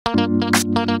Well,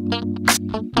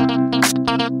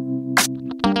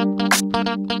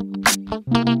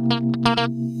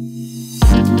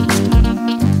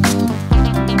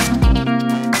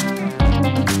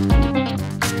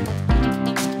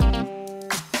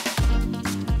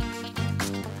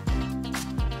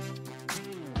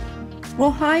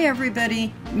 hi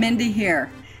everybody, Mindy here,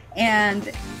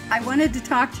 and I wanted to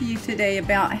talk to you today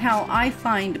about how I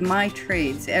find my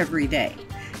trades every day.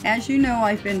 As you know,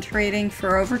 I've been trading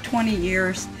for over 20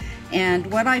 years,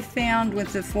 and what I found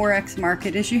with the Forex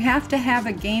market is you have to have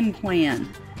a game plan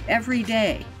every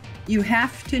day. You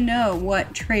have to know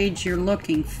what trades you're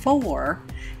looking for,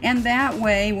 and that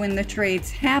way when the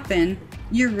trades happen,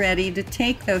 you're ready to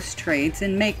take those trades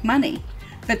and make money.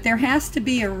 But there has to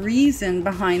be a reason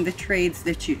behind the trades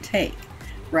that you take,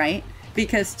 right?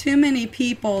 Because too many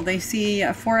people, they see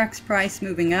a Forex price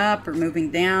moving up or moving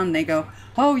down, they go,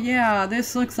 oh yeah,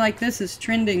 this looks like this is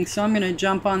trending, so I'm going to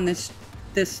jump on this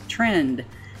trend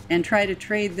and try to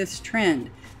trade this trend.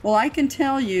 Well, I can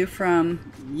tell you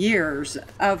from years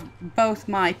of both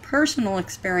my personal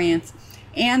experience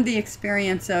and the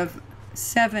experience of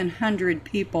 700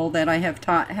 people that I have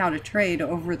taught how to trade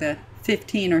over the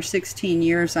 15 or 16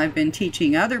 years I've been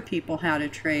teaching other people how to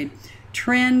trade.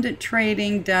 Trend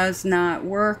trading does not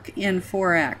work in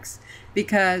Forex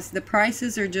because the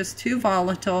prices are just too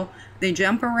volatile. They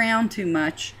jump around too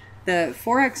much. The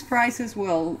Forex prices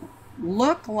will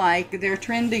look like they're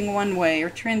trending one way or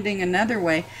trending another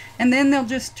way, and then they'll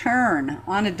just turn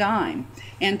on a dime.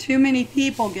 And too many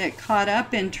people get caught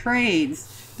up in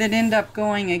trades that end up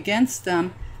going against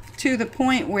them, to the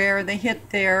point where they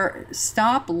hit their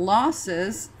stop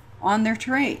losses on their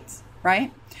trades,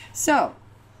 right? So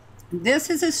this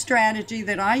is a strategy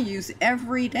that I use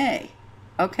every day,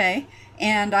 okay?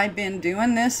 And I've been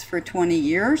doing this for 20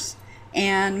 years,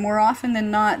 and more often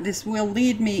than not, this will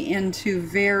lead me into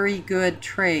very good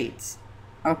trades,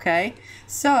 okay?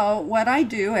 So what I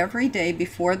do every day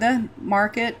before the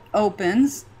market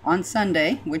opens on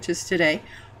Sunday, which is today,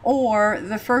 or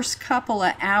the first couple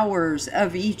of hours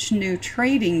of each new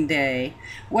trading day,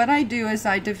 what I do is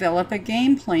I develop a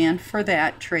game plan for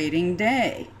that trading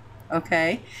day,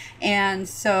 okay? And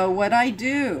so what I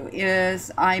do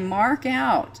is I mark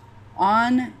out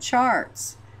on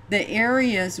charts the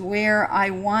areas where I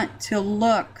want to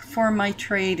look for my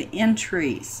trade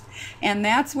entries, and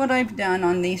that's what I've done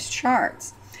on these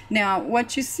charts. Now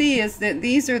what you see is that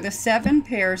these are the 7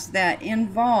 pairs that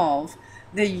involve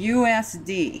the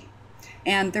USD.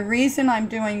 And the reason I'm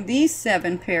doing these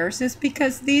 7 pairs is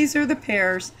because these are the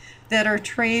pairs that are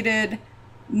traded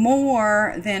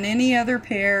more than any other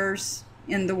pairs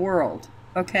in the world,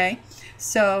 okay?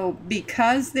 So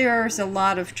because there's a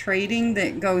lot of trading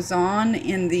that goes on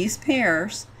in these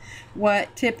pairs,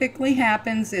 what typically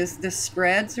happens is the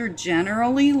spreads are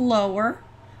generally lower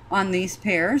on these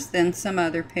pairs than some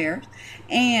other pairs,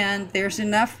 and there's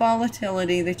enough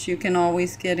volatility that you can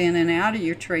always get in and out of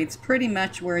your trades pretty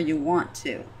much where you want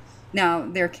to. Now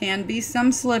there can be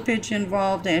some slippage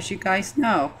involved, as you guys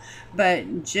know,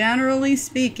 but generally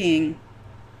speaking,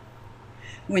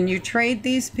 when you trade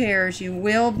these pairs, you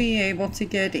will be able to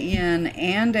get in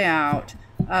and out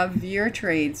of your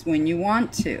trades when you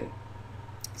want to.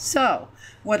 So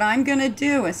what I'm going to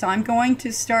do is I'm going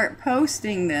to start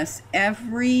posting this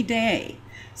every day,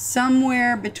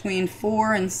 somewhere between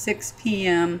 4 and 6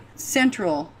 p.m.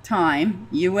 Central Time,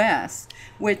 US,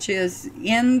 which is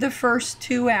in the first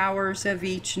 2 hours of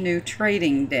each new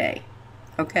trading day.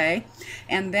 Okay?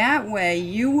 And that way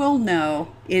you will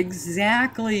know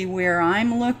exactly where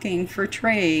I'm looking for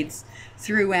trades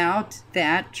throughout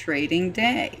that trading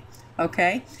day.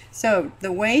 Okay? So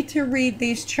the way to read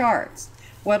these charts,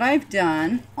 what I've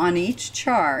done on each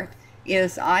chart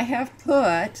is I have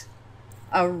put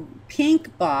a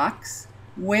pink box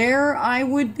where I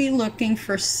would be looking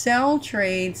for sell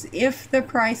trades if the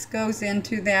price goes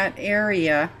into that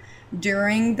area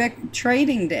during the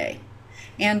trading day.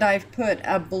 And I've put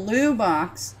a blue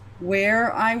box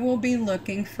where I will be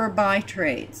looking for buy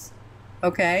trades.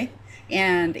 Okay?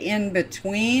 And in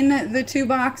between the 2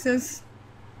 boxes,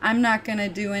 I'm not going to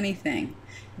do anything,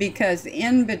 because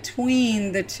in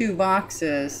between the 2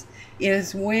 boxes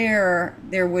is where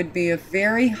there would be a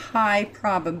very high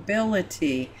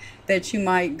probability that you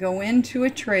might go into a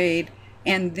trade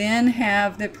and then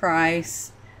have the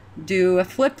price do a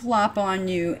flip-flop on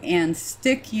you and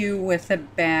stick you with a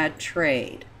bad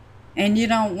trade. And you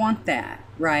don't want that,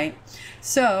 right?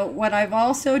 So what I've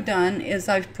also done is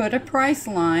I've put a price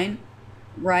line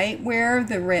right where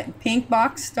the pink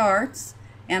box starts,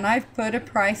 and I've put a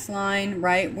price line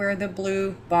right where the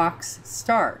blue box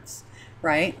starts.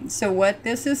 right? So what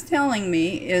this is telling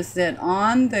me is that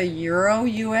on the Euro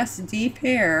USD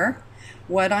pair,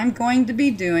 what I'm going to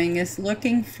be doing is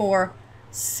looking for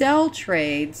sell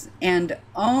trades, and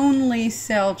only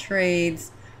sell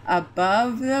trades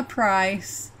above the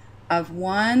price of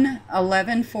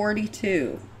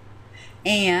 111.42.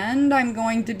 And I'm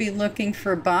going to be looking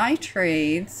for buy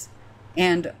trades,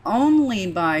 and only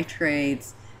buy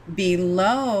trades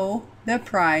below the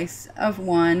price of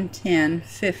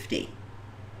 110.50.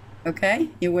 Okay,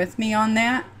 you with me on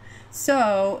that?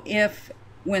 So if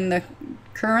when the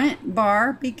current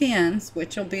bar begins,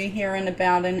 which will be here in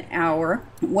about an hour,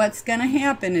 what's going to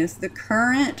happen is the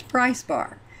current price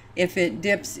bar, if it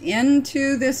dips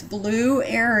into this blue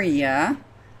area,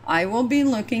 I will be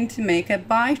looking to make a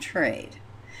buy trade.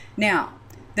 Now,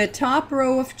 the top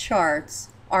row of charts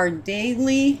are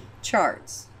daily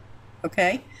charts,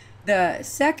 okay? The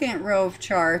second row of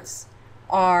charts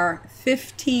are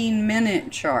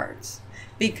 15-minute charts,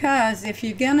 because if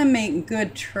you're going to make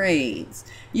good trades,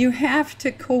 you have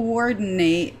to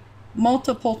coordinate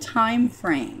multiple time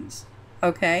frames,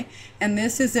 okay? And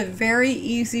this is a very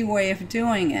easy way of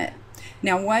doing it.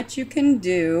 Now, what you can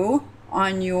do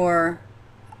on your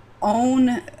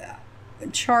own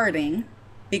charting,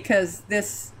 because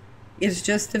this is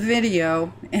just a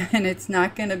video and it's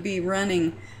not going to be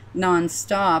running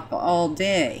non-stop all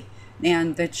day,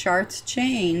 and the charts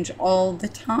change all the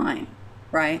time,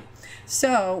 right?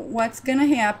 So what's going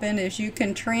to happen is you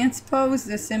can transpose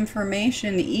this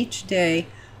information each day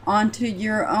onto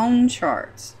your own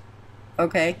charts,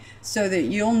 okay? So that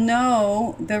you'll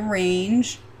know the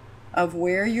range of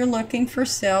where you're looking for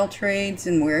sell trades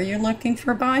and where you're looking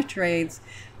for buy trades.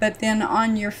 But then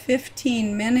on your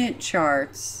 15-minute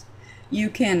charts, you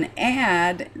can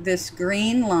add this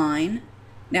green line.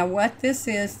 Now what this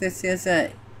is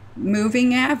a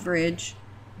moving average,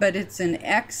 but it's an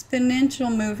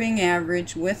exponential moving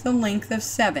average with a length of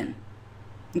 7.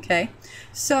 Okay,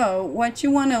 so what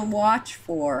you want to watch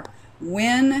for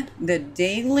when the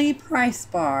daily price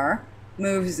bar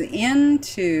moves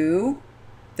into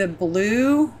the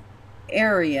blue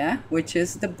area, which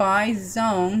is the buy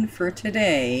zone for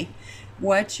today,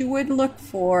 what you would look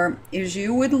for is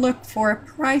you would look for a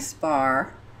price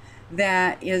bar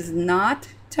that is not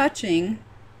touching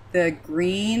the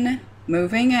green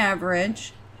moving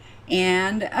average,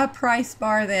 and a price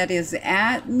bar that is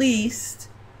at least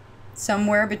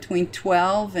somewhere between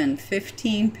 12 and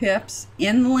 15 pips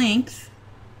in length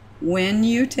when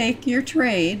you take your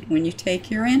trade, when you take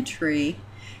your entry.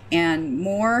 And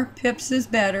more pips is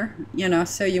better, you know,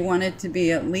 so you want it to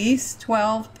be at least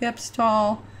 12 pips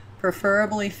tall,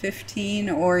 preferably 15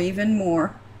 or even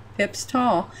more pips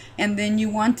tall. And then you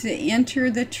want to enter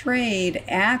the trade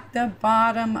at the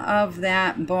bottom of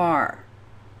that bar,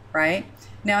 right?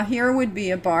 Now here would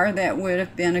be a bar that would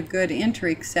have been a good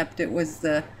entry, except it was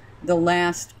the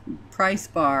last price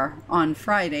bar on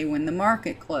Friday when the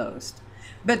market closed.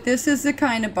 But this is the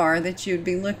kind of bar that you'd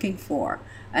be looking for.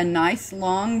 A nice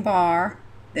long bar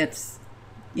that's,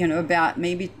 you know, about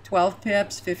maybe 12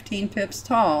 pips, 15 pips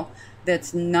tall,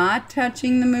 that's not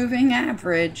touching the moving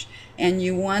average, and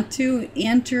you want to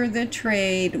enter the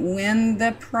trade when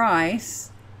the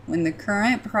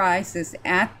current price is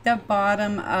at the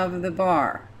bottom of the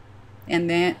bar. And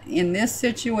then in this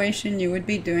situation you would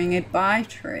be doing a buy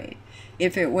trade.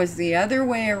 If it was the other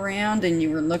way around and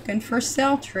you were looking for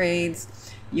sell trades,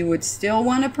 you would still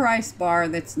want a price bar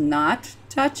that's not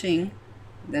touching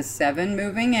the 7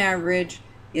 moving average,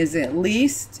 is at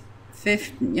least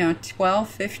 12,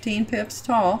 15 pips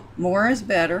tall. More is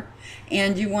better.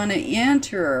 And you want to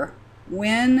enter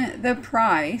when the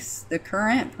price, the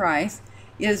current price,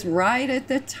 is right at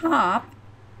the top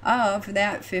of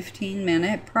that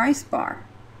 15-minute price bar,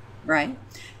 right?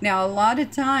 Now, a lot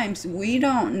of times we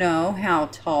don't know how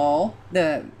tall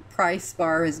the price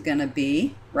bar is going to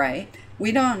be, right?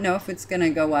 We don't know if it's going to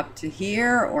go up to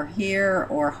here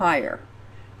or higher,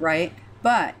 right?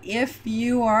 But if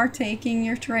you are taking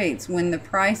your trades when the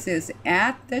price is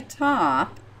at the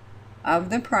top of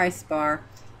the price bar,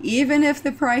 even if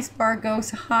the price bar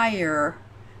goes higher,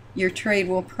 your trade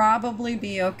will probably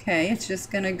be okay. It's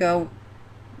just going to go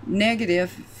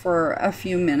negative for a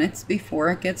few minutes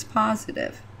before it gets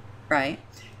positive, right?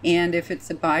 And if it's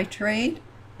a buy trade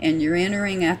and you're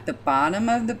entering at the bottom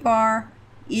of the bar,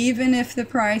 even if the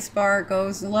price bar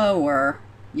goes lower,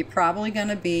 you're probably going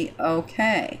to be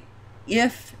okay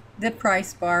if the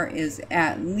price bar is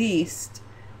at least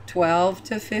 12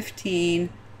 to 15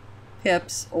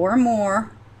 pips or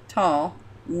more tall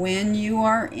when you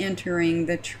are entering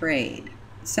the trade.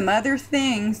 Some other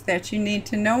things that you need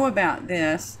to know about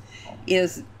this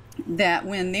is that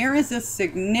when there is a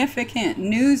significant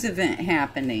news event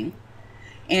happening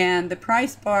and the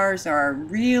price bars are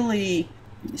really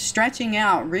stretching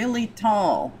out really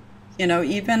tall, you know,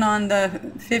 even on the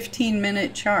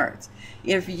 15-minute charts,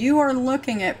 if you are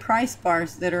looking at price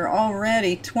bars that are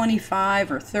already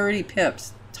 25 or 30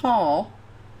 pips tall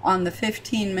on the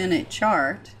 15-minute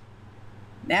chart,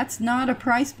 that's not a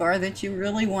price bar that you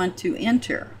really want to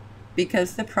enter,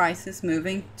 because the price is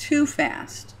moving too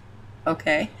fast.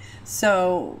 Okay,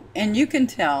 so, and you can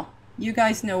tell, you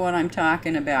guys know what I'm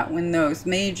talking about. When those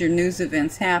major news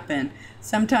events happen,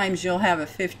 sometimes you'll have a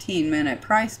 15-minute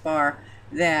price bar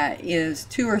that is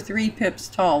 2 or 3 pips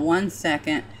tall 1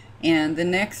 second, and the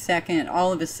next second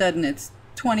all of a sudden it's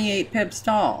 28 pips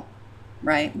tall,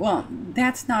 right? Well,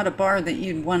 that's not a bar that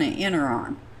you'd want to enter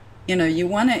on. You know, you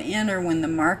want to enter when the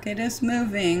market is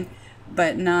moving,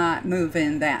 but not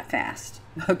moving that fast.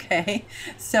 Okay,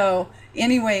 so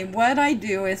anyway, what I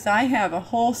do is I have a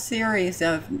whole series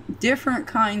of different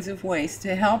kinds of ways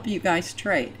to help you guys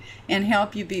trade and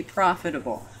help you be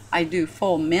profitable. I do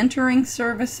full mentoring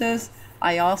services.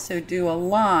 I also do a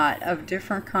lot of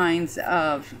different kinds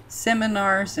of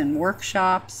seminars and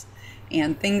workshops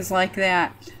and things like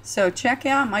that. So check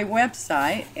out my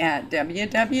website at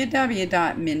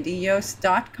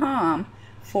www.mindyyost.com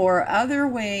for other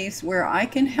ways where I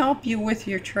can help you with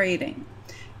your trading,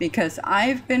 because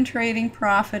I've been trading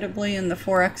profitably in the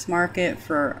Forex market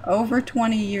for over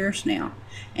 20 years now,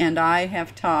 and I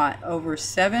have taught over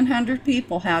 700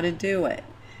 people how to do it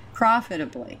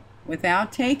profitably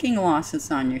without taking losses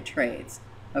on your trades.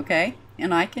 Okay,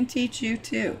 and I can teach you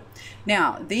too.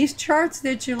 Now, these charts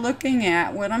that you're looking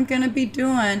at, what I'm going to be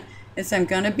doing is I'm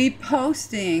going to be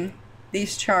posting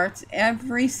these charts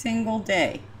every single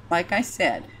day, like I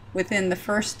said, within the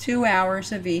first 2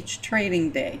 hours of each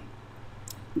trading day.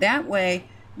 That way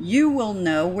you will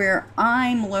know where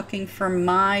I'm looking for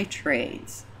my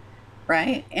trades,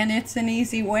 right? And it's an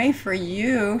easy way for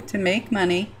you to make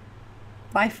money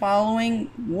by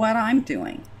following what I'm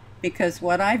doing. Because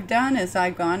what I've done is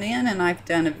I've gone in and I've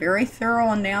done a very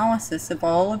thorough analysis of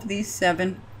all of these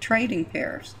 7 trading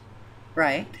pairs,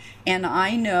 right? And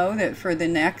I know that for the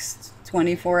next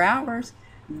 24 hours,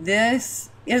 this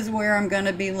is where I'm going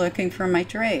to be looking for my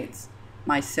trades,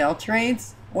 my sell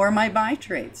trades or my buy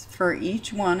trades for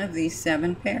each one of these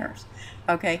 7 pairs.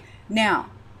 Okay,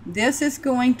 now this is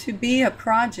going to be a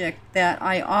project that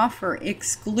I offer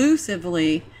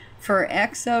exclusively for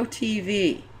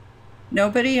XOTV.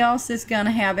 Nobody else is going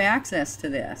to have access to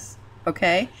this,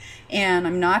 okay? And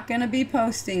I'm not going to be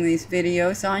posting these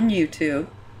videos on YouTube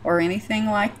or anything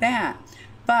like that.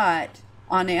 But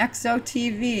on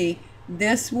XOTV,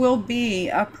 this will be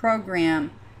a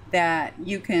program that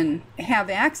you can have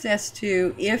access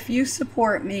to if you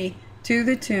support me to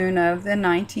the tune of the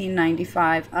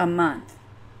 $19.95 a month,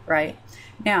 right?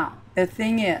 Now, the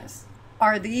thing is,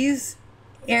 are these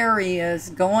areas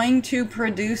going to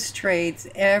produce trades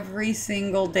every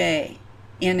single day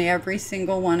in every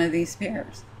single one of these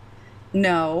pairs?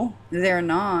 No, they're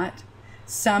not.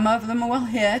 Some of them will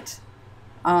hit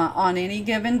on any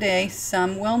given day,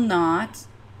 some will not,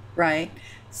 right?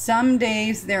 Some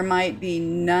days there might be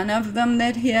none of them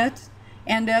that hit,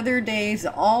 and other days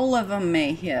all of them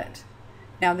may hit.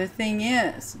 Now the thing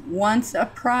is, once a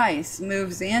price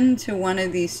moves into one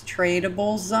of these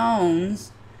tradable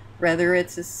zones, whether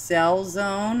it's a sell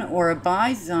zone or a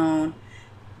buy zone,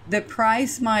 the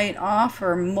price might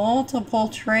offer multiple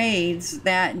trades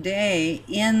that day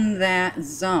in that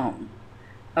zone.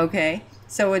 Okay,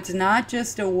 so it's not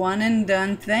just a one and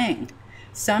done thing.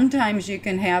 Sometimes you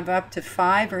can have up to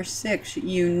 5 or 6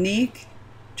 unique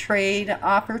trade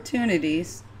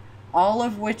opportunities, all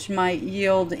of which might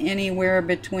yield anywhere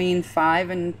between 5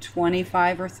 and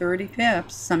 25 or 30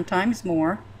 pips, sometimes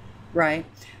more, right?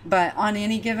 But on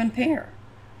any given pair,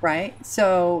 right?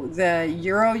 So the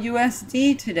Euro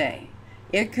USD today,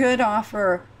 it could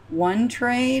offer 1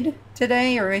 trade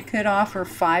today, or it could offer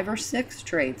 5 or 6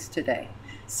 trades today.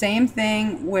 Same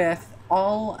thing with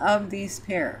all of these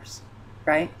pairs,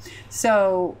 right?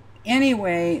 So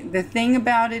anyway, the thing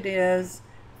about it is,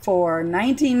 for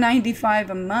 $19.95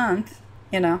 a month,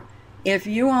 you know, if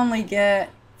you only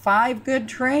get 5 good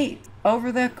trades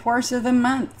over the course of the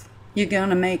month, you're going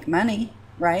to make money,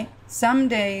 right? Some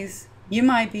days you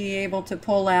might be able to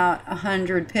pull out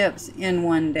 100 pips in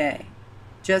one day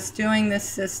just doing this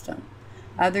system.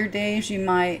 Other days you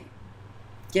might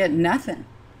get nothing.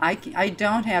 I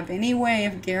don't have any way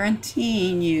of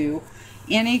guaranteeing you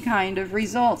any kind of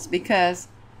results, because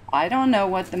I don't know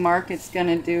what the market's going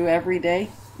to do every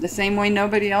day, the same way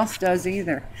nobody else does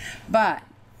either. But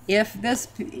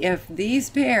if these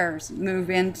pairs move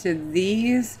into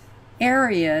these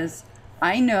areas,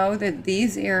 I know that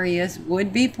these areas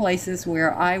would be places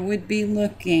where I would be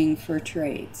looking for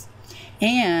trades.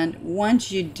 And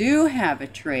once you do have a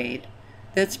trade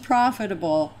that's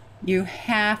profitable, you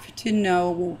have to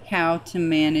know how to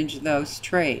manage those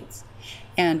trades.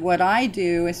 And what I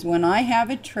do is when I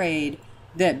have a trade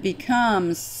that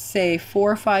becomes, say,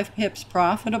 4 or 5 pips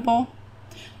profitable,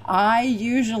 I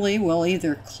usually will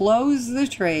either close the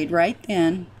trade right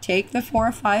then, take the 4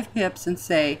 or 5 pips and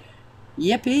say,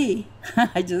 yippee,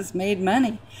 I just made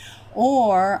money.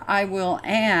 Or I will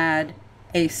add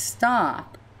a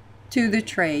stop to the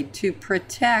trade to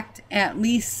protect at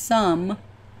least some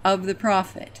of the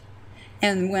profit.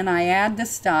 And when I add the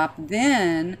stop,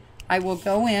 then I will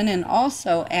go in and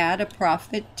also add a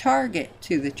profit target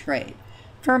to the trade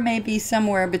for maybe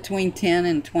somewhere between 10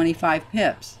 and 25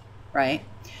 pips, right?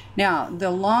 Now, the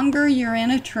longer you're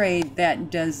in a trade that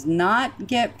does not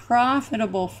get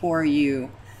profitable for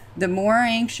you, the more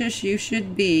anxious you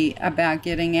should be about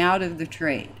getting out of the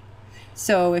trade.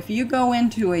 So if you go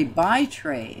into a buy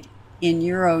trade in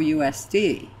Euro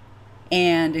USD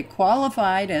and it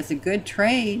qualified as a good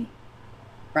trade,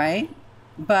 right?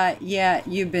 But yet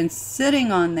you've been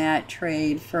sitting on that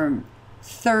trade for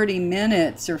 30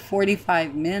 minutes or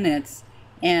 45 minutes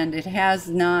and it has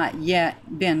not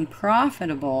yet been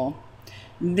profitable,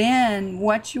 then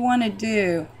what you want to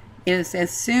do is as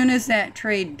soon as that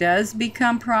trade does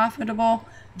become profitable,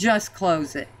 just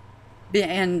close it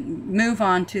and move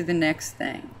on to the next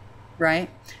thing, right?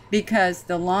 Because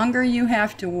the longer you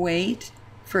have to wait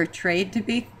for a trade to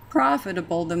be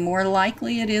profitable, the more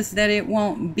likely it is that it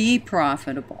won't be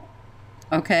profitable,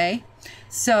 okay?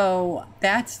 So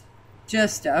that's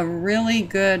just a really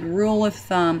good rule of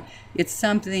thumb. It's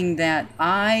something that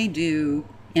I do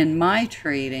in my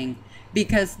trading,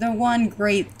 because the one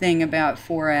great thing about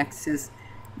Forex is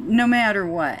no matter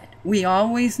what, we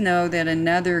always know that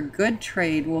another good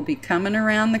trade will be coming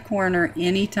around the corner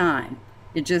anytime.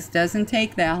 It just doesn't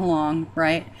take that long,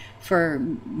 right, for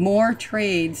more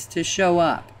trades to show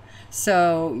up.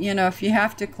 So, you know, if you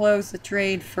have to close the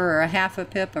trade for a half a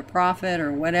pip, a profit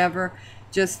or whatever,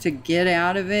 just to get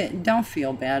out of it, don't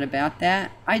feel bad about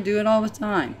that. I do it all the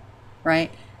time,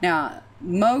 right? Now,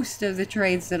 most of the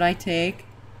trades that I take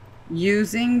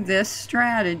using this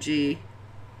strategy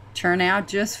turn out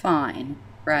just fine,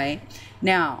 right?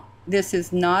 Now, this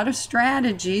is not a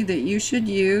strategy that you should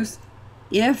use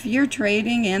if you're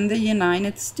trading in the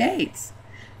United States,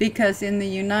 because in the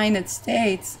United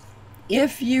States,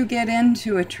 if you get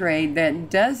into a trade that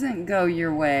doesn't go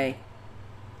your way,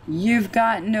 you've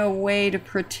got no way to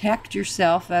protect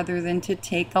yourself other than to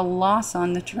take a loss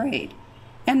on the trade.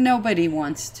 And nobody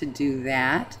wants to do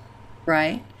that,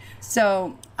 right?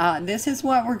 So this is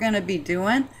what we're going to be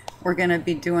doing. We're going to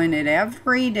be doing it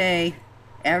every day,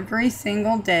 every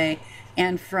single day.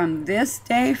 And from this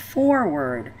day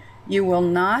forward, you will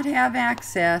not have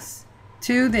access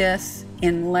to this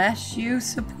unless you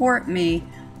support me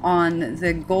on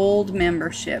the gold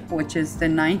membership, which is the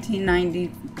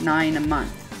 $19.99 a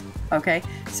month. Okay,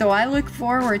 so I look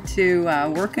forward to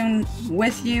working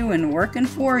with you and working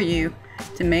for you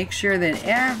to make sure that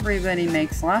everybody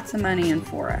makes lots of money in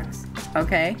Forex.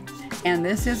 Okay, and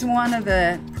this is one of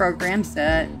the programs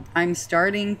that I'm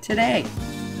starting today.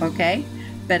 Okay,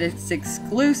 but it's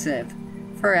exclusive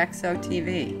for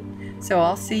XOTV. So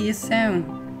I'll see you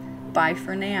soon. Bye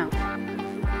for now.